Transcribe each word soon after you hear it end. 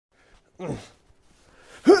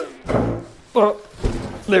Oh,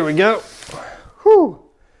 there we go. Whew.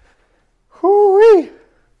 Whoo-wee.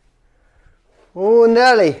 Oh,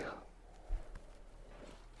 Nelly.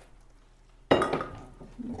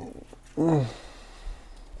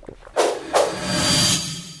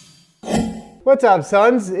 What's up,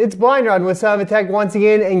 sons? It's Blind Rod with Zotac once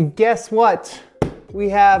again, and guess what? We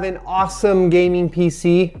have an awesome gaming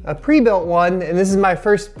PC, a pre-built one, and this is my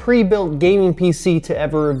first pre-built gaming PC to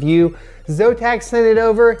ever review. Zotac sent it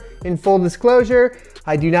over. In full disclosure,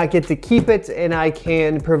 I do not get to keep it, and I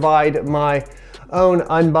can provide my own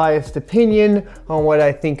unbiased opinion on what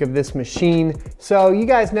I think of this machine. So you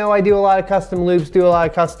guys know I do a lot of custom loops, do a lot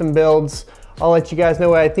of custom builds. I'll let you guys know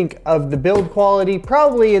what I think of the build quality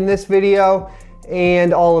probably in this video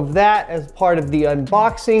and all of that as part of the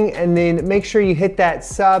unboxing. And then make sure you hit that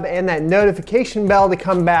sub and that notification bell to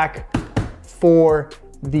come back for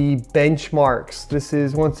the benchmarks. This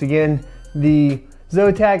is once again the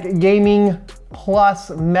Zotac Gaming Plus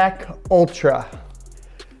Mek Ultra.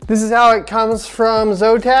 This is how it comes from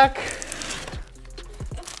Zotac.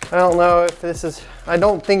 I don't know if this is, I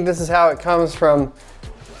don't think this is how it comes from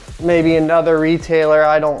maybe another retailer,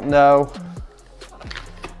 I don't know.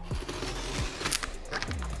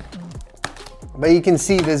 But you can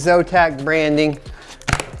see the Zotac branding,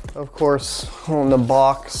 of course, on the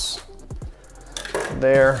box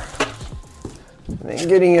there. And then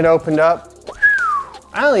getting it opened up.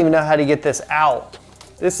 I don't even know how to get this out.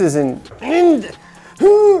 This isn't.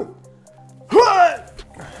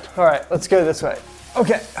 All right, let's go this way.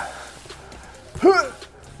 Okay.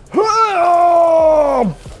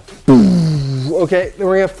 Okay, then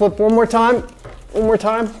we're gonna flip one more time. One more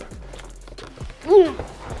time.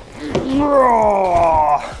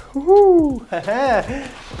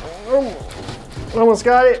 Almost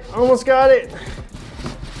got it, almost got it.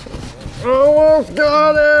 Almost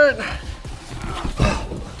got it.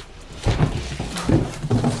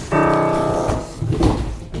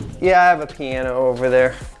 Yeah, I have a piano over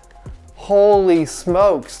there. Holy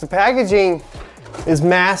smokes, the packaging is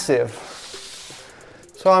massive.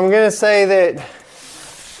 So I'm gonna say that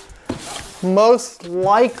most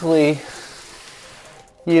likely,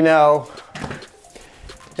 you know,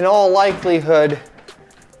 in all likelihood,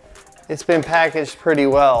 it's been packaged pretty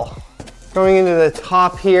well. Going into the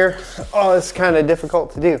top here, oh, it's kind of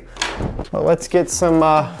difficult to do. But let's get some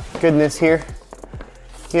goodness here.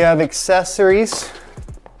 You have accessories.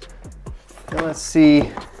 And let's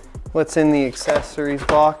see what's in the accessories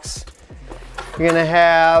box. You're gonna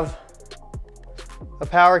have a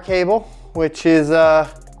power cable, which is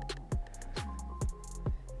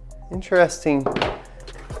interesting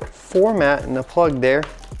format in the plug there.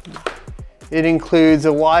 It includes a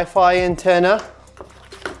Wi-Fi antenna.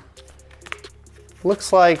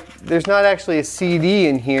 Looks like there's not actually a CD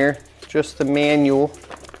in here, just the manual.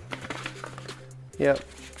 Yep,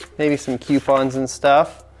 maybe some coupons and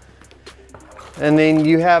stuff. And then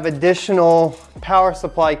you have additional power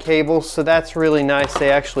supply cables, so that's really nice.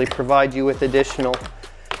 They actually provide you with additional.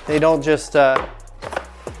 They don't just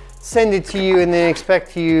send it to you and then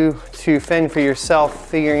expect you to fend for yourself,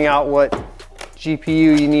 figuring out what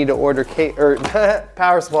GPU you need to order, or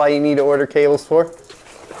power supply you need to order cables for.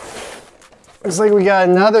 Looks like we got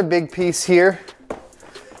another big piece here.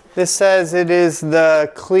 This says it is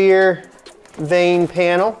the clear vein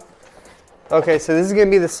panel. Okay, so this is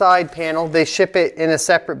gonna be the side panel. They ship it in a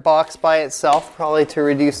separate box by itself, probably to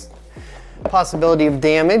reduce possibility of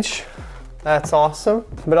damage. That's awesome.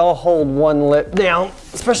 But I'll hold one lip down,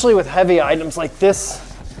 especially with heavy items like this.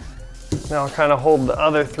 Now I'll kind of hold the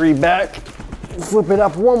other three back. Flip it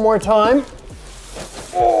up one more time.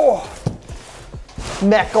 Oh,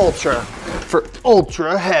 Mek Ultra for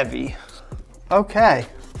ultra heavy. Okay.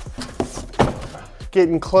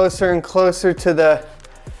 Getting closer and closer to the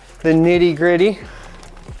nitty gritty.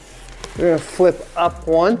 We're gonna flip up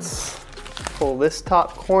once, pull this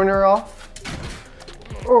top corner off.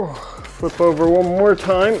 Oh, flip over one more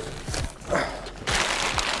time.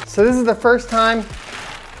 So this is the first time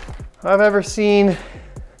I've ever seen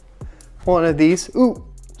one of these. Ooh,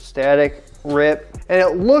 static, rip. And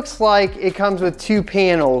it looks like it comes with two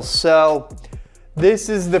panels. So this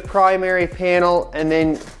is the primary panel, and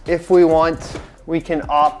then if we want, we can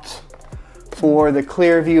opt for the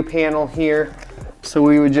clear view panel here. So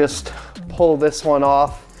we would just pull this one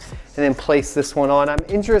off and then place this one on. I'm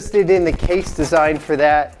interested in the case design for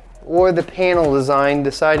that, or the panel design,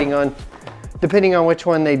 depending on which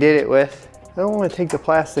one they did it with. I don't want to take the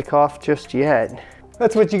plastic off just yet.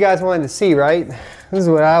 That's what you guys wanted to see, right? This is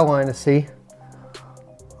what I wanted to see.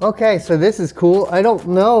 Okay, so this is cool. I don't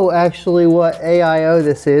know actually what AIO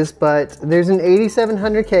this is, but there's an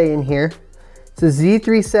 8700K in here. It's a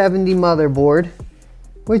Z370 motherboard.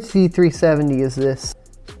 Which Z370 is this?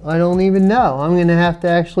 I don't even know. I'm gonna have to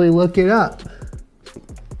actually look it up.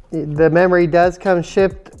 The memory does come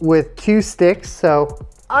shipped with 2 sticks, so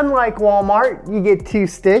unlike Walmart, you get 2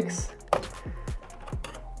 sticks.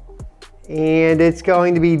 And it's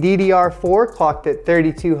going to be DDR4 clocked at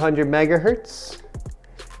 3200 megahertz.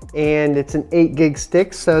 And it's an 8 gig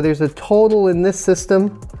stick, so there's a total in this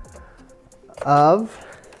system of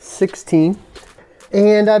 16.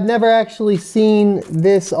 And I've never actually seen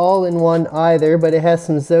this all-in-one either, but it has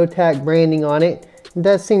some Zotac branding on it. It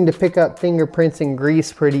does seem to pick up fingerprints and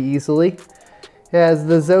grease pretty easily. It has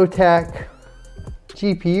the Zotac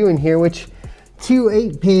GPU in here, which 2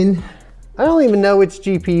 8-pin. I don't even know which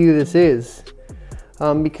GPU this is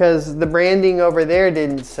because the branding over there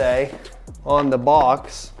didn't say on the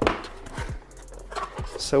box.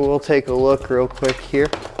 So we'll take a look real quick here.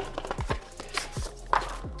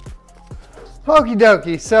 Okie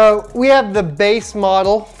dokie, so we have the base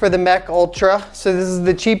model for the Mek Ultra. So this is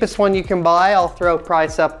the cheapest one you can buy. I'll throw a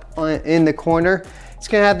price up in the corner. It's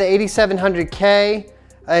gonna have the 8700K,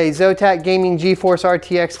 a Zotac Gaming GeForce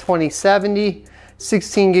RTX 2070,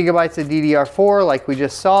 16 gigabytes of DDR4 like we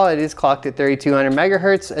just saw. It is clocked at 3200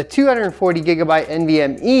 megahertz, a 240 gigabyte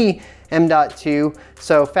NVMe M.2,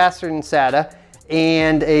 so faster than SATA,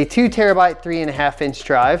 and a 2 terabyte 3.5-inch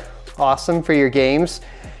drive. Awesome for your games.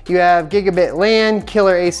 You have gigabit LAN,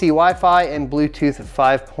 killer AC Wi-Fi, and Bluetooth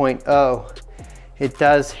 5.0. It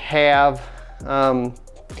does have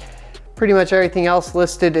pretty much everything else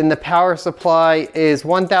listed, and the power supply is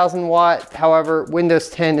 1000 watt. However, Windows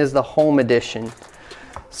 10 is the home edition.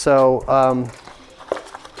 So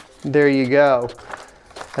there you go.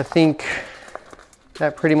 I think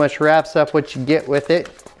that pretty much wraps up what you get with it.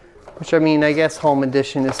 Which, I mean, I guess home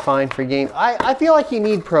edition is fine for gaming. I feel like you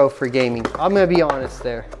need Pro for gaming. I'm gonna be honest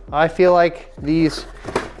there. I feel like these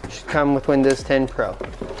should come with Windows 10 Pro.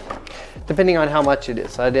 Depending on how much it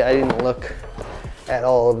is. I didn't look at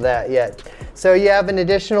all of that yet. So you have an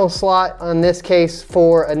additional slot on this case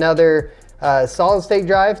for another solid state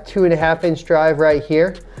drive, 2.5-inch drive right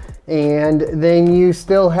here. And then you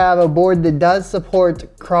still have a board that does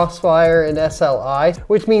support Crossfire and SLI,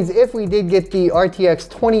 which means if we did get the RTX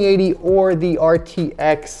 2080 or the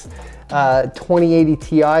RTX 2080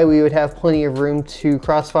 Ti, we would have plenty of room to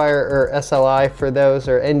Crossfire or SLI for those,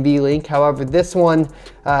 or NVLink. However, this one,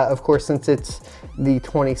 of course, since it's the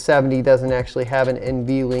 2070, doesn't actually have an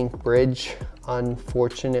NVLink bridge,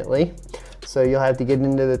 unfortunately. So you'll have to get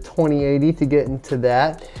into the 2080 to get into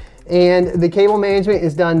that. And the cable management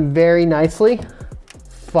is done very nicely.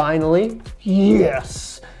 Finally,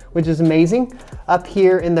 yes, which is amazing. Up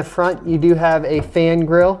here in the front, you do have a fan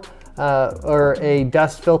grill or a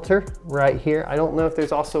dust filter right here. I don't know if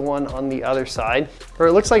there's also one on the other side, or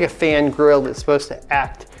it looks like a fan grill that's supposed to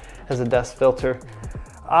act as a dust filter.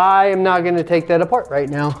 I am not gonna take that apart right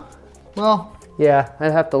now. Well, yeah,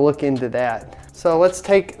 I'd have to look into that. So let's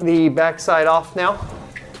take the back side off now.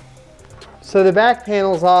 So the back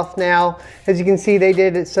panel's off now. As you can see, they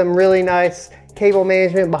did some really nice cable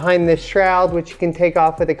management behind this shroud, which you can take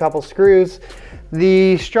off with a couple screws.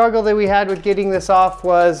 The struggle that we had with getting this off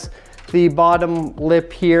was the bottom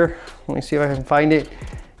lip here. Let me see if I can find it.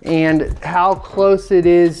 And how close it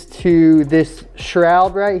is to this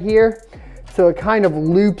shroud right here. So it kind of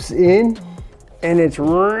loops in, and it's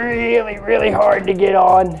really, really hard to get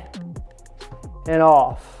on and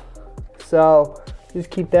off. So just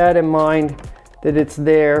keep that in mind, that it's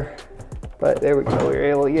there. But there we go, we were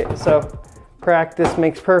able to get it. So practice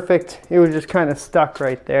makes perfect. It was just kind of stuck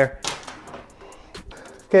right there.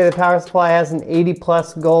 Okay, the power supply has an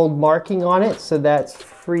 80+ gold marking on it, so that's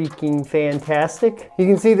freaking fantastic. You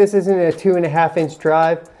can see this isn't a 2.5-inch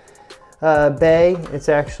drive bay. It's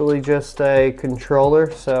actually just a controller,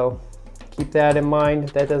 so keep that in mind.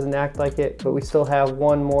 That doesn't act like it, but we still have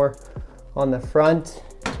one more on the front.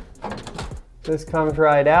 This comes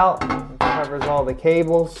right out, it covers all the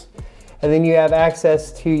cables. And then you have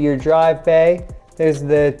access to your drive bay. There's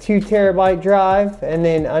the 2 terabyte drive, and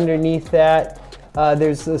then underneath that,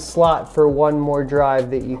 there's a slot for one more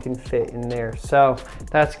drive that you can fit in there. So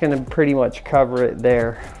that's gonna pretty much cover it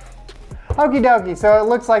there. Okie dokie, so it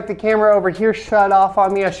looks like the camera over here shut off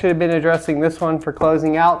on me. I should have been addressing this one for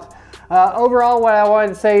closing out. Overall, what I wanted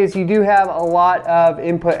to say is you do have a lot of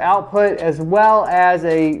input-output, as well as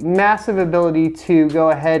a massive ability to go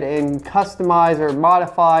ahead and customize or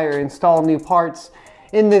modify or install new parts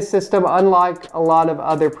in this system. Unlike a lot of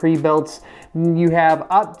other pre-builts, you have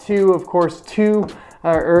up to, of course, 2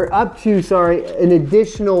 or up to, sorry, an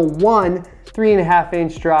additional one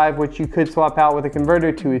 3.5-inch drive, which you could swap out with a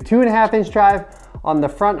converter to a 2.5-inch drive. On the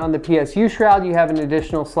front, on the PSU shroud, you have an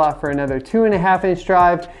additional slot for another 2.5-inch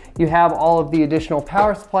drive. You have all of the additional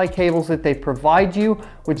power supply cables that they provide you,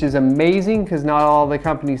 which is amazing because not all the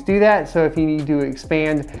companies do that. So if you need to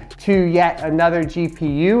expand to yet another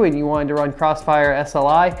GPU and you wanted to run Crossfire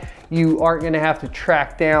SLI, you aren't going to have to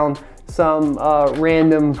track down some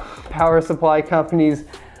random power supply companies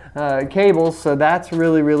cables. So that's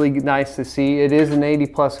really, really nice to see. It is an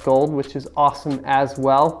 80+ gold, which is awesome as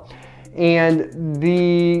well. And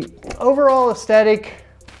the overall aesthetic,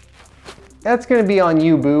 that's going to be on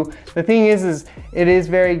you, boo. The thing is it is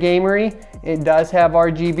very gamery. It does have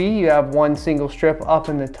RGB. You have one single strip up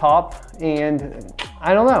in the top, and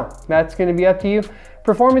I don't know. That's going to be up to you.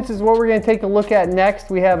 Performance is what we're going to take a look at next.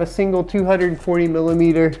 We have a single 240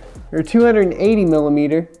 millimeter or 280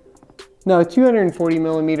 millimeter. No, 240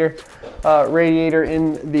 millimeter radiator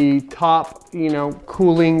in the top, you know,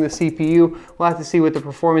 cooling the CPU. We'll have to see what the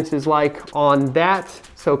performance is like on that.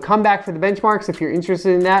 So come back for the benchmarks if you're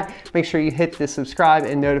interested in that. Make sure you hit the subscribe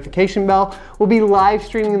and notification bell. We'll be live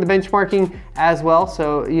streaming the benchmarking as well.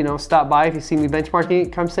 So, you know, stop by if you see me benchmarking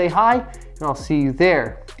it, come say hi, and I'll see you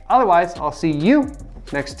there. Otherwise, I'll see you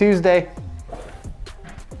next Tuesday.